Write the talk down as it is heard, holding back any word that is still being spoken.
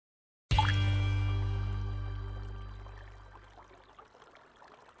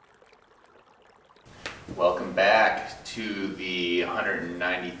Welcome back to the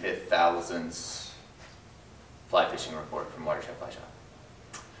 195th thousandth fly fishing report from Watershed Fly Shop.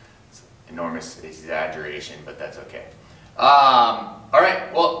 It's an enormous exaggeration, but that's okay. All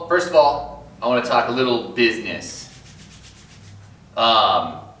right, well, first of all, I want to talk a little business.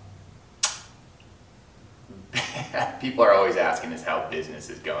 People are always asking us how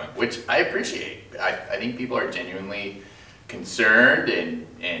business is going, which I appreciate. I think people are genuinely concerned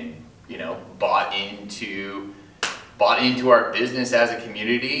and you know, bought into our business as a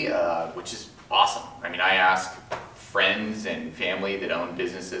community, which is awesome. I mean, I ask friends and family that own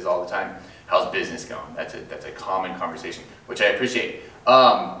businesses all the time, how's business going? That's a common conversation, which I appreciate.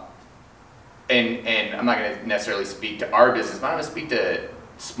 And I'm not going to necessarily speak to our business, but I'm going to speak to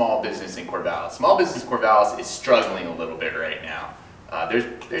small business in Corvallis. Small business in Corvallis is struggling a little bit right now.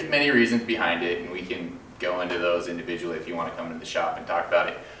 There's many reasons behind it, and we can go into those individually if you want to come into the shop and talk about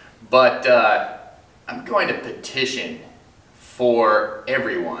it. But I'm going to petition for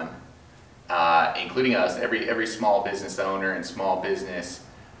everyone, including us, every small business owner and small business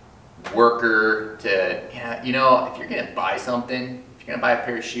worker to, you know, if you're going to buy something, if you're going to buy a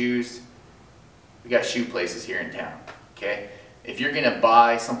pair of shoes, we got shoe places here in town, okay? If you're going to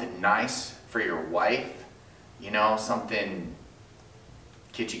buy something nice for your wife, you know, something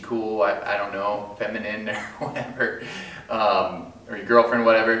kitschy cool, I don't know, feminine or whatever, or your girlfriend,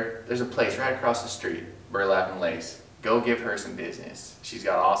 whatever, there's a place right across the street, Burlap and Lace. Go give her some business. She's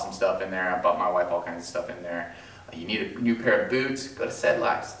got awesome stuff in there. I bought my wife all kinds of stuff in there. You need a new pair of boots, go to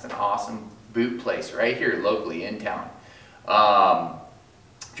Sedlak's. It's an awesome boot place right here locally in town.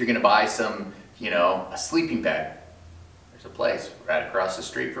 If you're gonna buy some, you know, a sleeping bag, there's a place right across the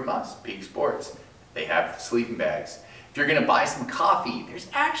street from us, Peak Sports. They have sleeping bags. If you're gonna buy some coffee, there's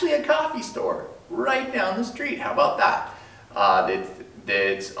actually a coffee store right down the street. How about that?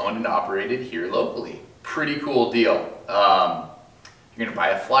 That's owned and operated here locally. Pretty cool deal. You're gonna buy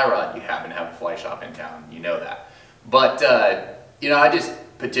a fly rod, you happen to have a fly shop in town, you know that. But you know, I just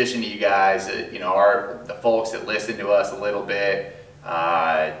petition to you guys, you know, the folks that listen to us a little bit,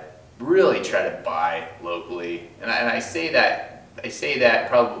 really try to buy locally. And I say that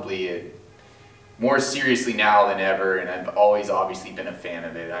probably more seriously now than ever, and I've always obviously been a fan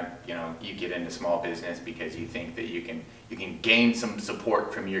of it. You know, you get into small business because you think that you can gain some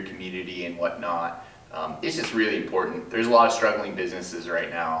support from your community and whatnot. It's just really important. There's a lot of struggling businesses right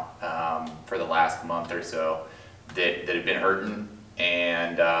now for the last month or so that have been hurting,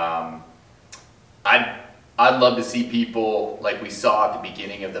 and I'd love to see people like we saw at the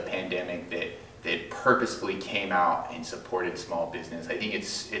beginning of the pandemic that purposefully came out and supported small business. I think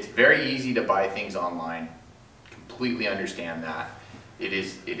it's very easy to buy things online. Completely understand that. It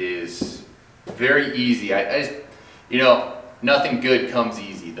is very easy. I just, you know, nothing good comes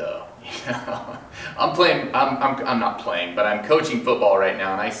easy though. You know? I'm not playing, but I'm coaching football right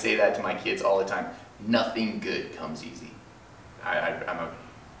now, and I say that to my kids all the time. Nothing good comes easy. I'm a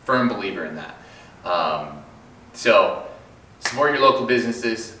firm believer in that. So support your local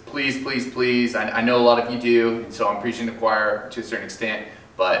businesses. Please, please, please. I know a lot of you do, and so I'm preaching to the choir to a certain extent,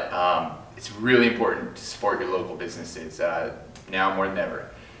 but it's really important to support your local businesses now more than ever.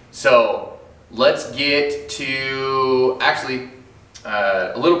 So let's get to actually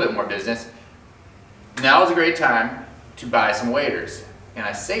a little bit more business. Now is a great time to buy some waders, and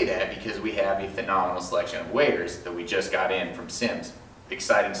I say that because we have a phenomenal selection of waders that we just got in from Simms.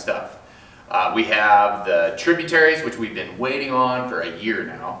 Exciting stuff. We have the tributaries, which we've been waiting on for a year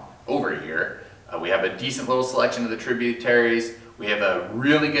now, over a year. We have a decent little selection of the tributaries. We have a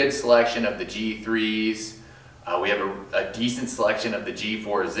really good selection of the G3s. We have a decent selection of the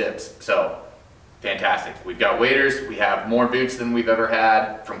G4 zips. So fantastic. We've got waders. We have more boots than we've ever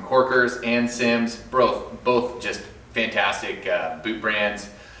had from Corkers and Simms. Both just fantastic boot brands,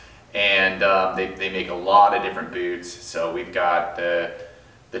 and they make a lot of different boots. So we've got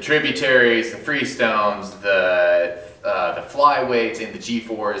the tributaries, the Freestones, the flyweights, and the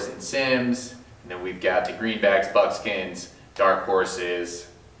G4s and Simms. And then we've got the greenbacks, buckskins, dark horses,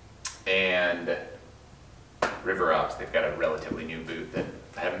 and River Ups. They've got a relatively new boot that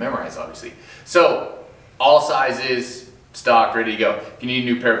I haven't memorized, obviously. So all sizes, stocked, ready to go. If you need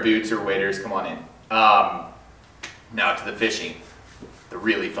a new pair of boots or waders, come on in. Now to the fishing, the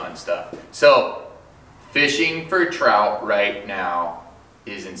really fun stuff. So fishing for trout right now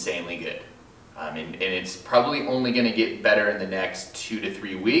is insanely good. And it's probably only going to get better in the next 2 to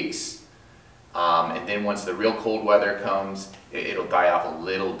 3 weeks. And then once the real cold weather comes, it'll die off a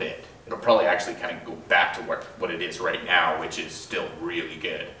little bit. It'll probably actually kind of go back to what it is right now, which is still really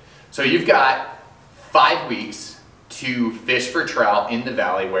good. So you've got 5 weeks to fish for trout in the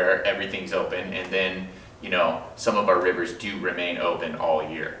valley where everything's open, and then you know, some of our rivers do remain open all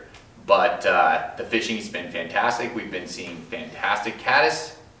year. But the fishing has been fantastic. We've been seeing fantastic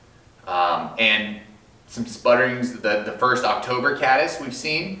caddis and some sputterings. The first October caddis we've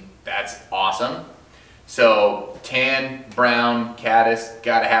seen, that's awesome. So tan, brown caddis,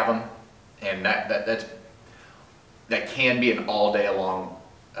 gotta have them, and that can be an all day long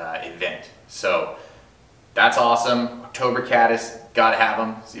event. So that's awesome. October caddis, gotta have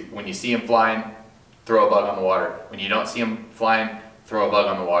them. See, when you see them flying, throw a bug on the water. When you don't see them flying, throw a bug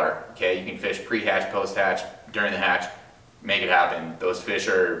on the water. Okay, you can fish pre-hatch, post-hatch, during the hatch, make it happen. Those fish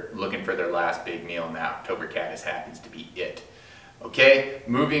are looking for their last big meal, and that October caddis happens to be it. Okay,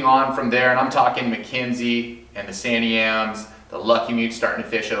 moving on from there, and I'm talking McKenzie and the Sandy Yams, the Lucky Mute starting to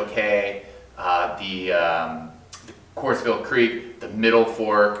fish okay, the Corseville Creek, the Middle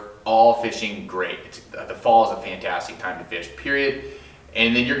Fork, all fishing great. The fall is a fantastic time to fish, period.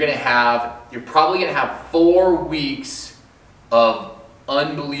 And then you're probably gonna have 4 weeks of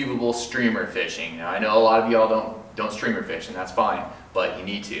unbelievable streamer fishing. Now I know a lot of y'all don't streamer fish, and that's fine, but you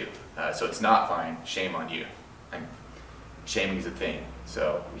need to. So it's not fine, shame on you. Shaming is a thing,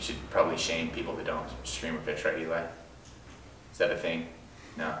 so we should probably shame people that don't streamer fish, right, Eli? Is that a thing?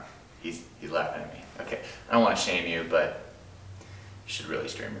 No, he's laughing at me. Okay, I don't want to shame you, but you should really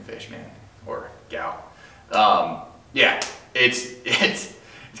streamer fish, man, or gal. Yeah, it's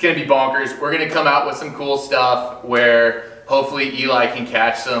gonna be bonkers. We're gonna come out with some cool stuff where hopefully Eli can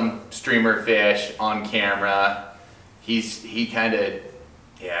catch some streamer fish on camera. He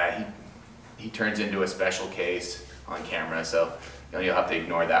turns into a special case on camera, so you'll have to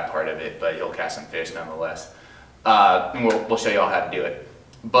ignore that part of it, but he'll catch some fish nonetheless. And we'll show you all how to do it.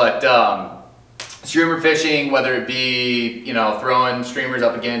 But streamer fishing, whether it be, you know, throwing streamers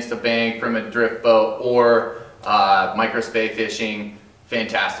up against a bank from a drift boat or micro spay fishing,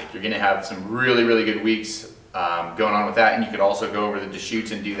 fantastic. You're gonna have some really, really good weeks going on with that, and you could also go over the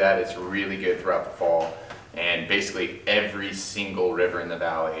Deschutes and do that. It's really good throughout the fall. And basically every single river in the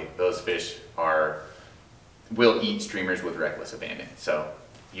valley, those fish will eat streamers with reckless abandon. So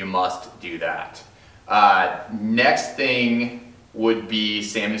you must do that. Next thing would be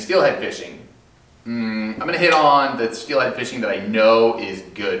salmon and steelhead fishing. I'm gonna hit on the steelhead fishing that I know is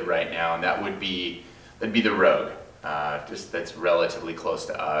good right now, and that'd be the Rogue. That's relatively close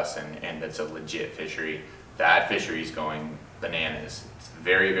to us, and that's a legit fishery. That fishery is going bananas. It's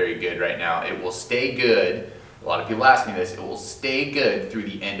very, very good right now. It will stay good. A lot of people ask me this. It will stay good through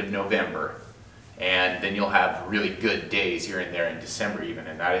the end of November. And then you'll have really good days here and there in December even,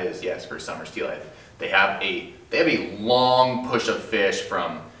 and that is, yes, for summer steelhead. They have a long push of fish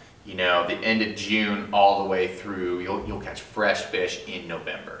from, you know, the end of June all the way through. You'll catch fresh fish in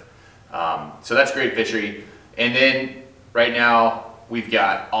November. So that's great fishery. And then right now we've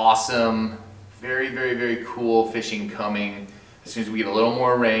got awesome, very, very, very cool fishing coming. As soon as we get a little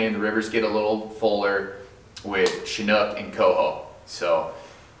more rain, the rivers get a little fuller with Chinook and Coho. So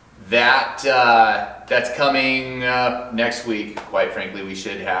that's coming next week. Quite frankly, we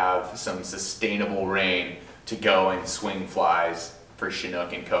should have some sustainable rain to go and swing flies for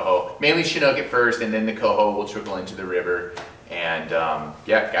Chinook and Coho. Mainly Chinook at first, and then the Coho will trickle into the river. And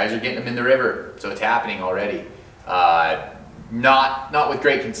yeah, guys are getting them in the river, so it's happening already. Not with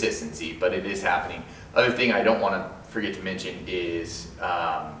great consistency, but it is happening. Other thing I don't want to forget to mention is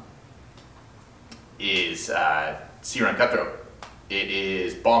sea run cutthroat. It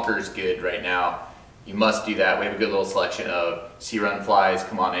is bonkers good right now. You must do that. We have a good little selection of sea run flies.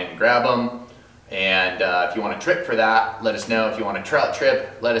 Come on in and grab them. And if you want a trip for that, let us know. If you want a trout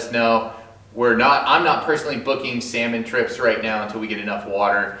trip, let us know. I'm not personally booking salmon trips right now until we get enough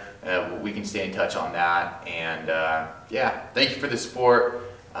water. We can stay in touch on that. And yeah, thank you for the support.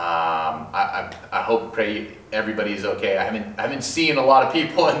 I hope and pray everybody is okay. I haven't seen a lot of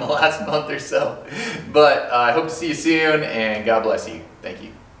people in the last month or so, but I hope to see you soon, and God bless you. Thank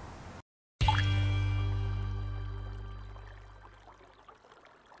you.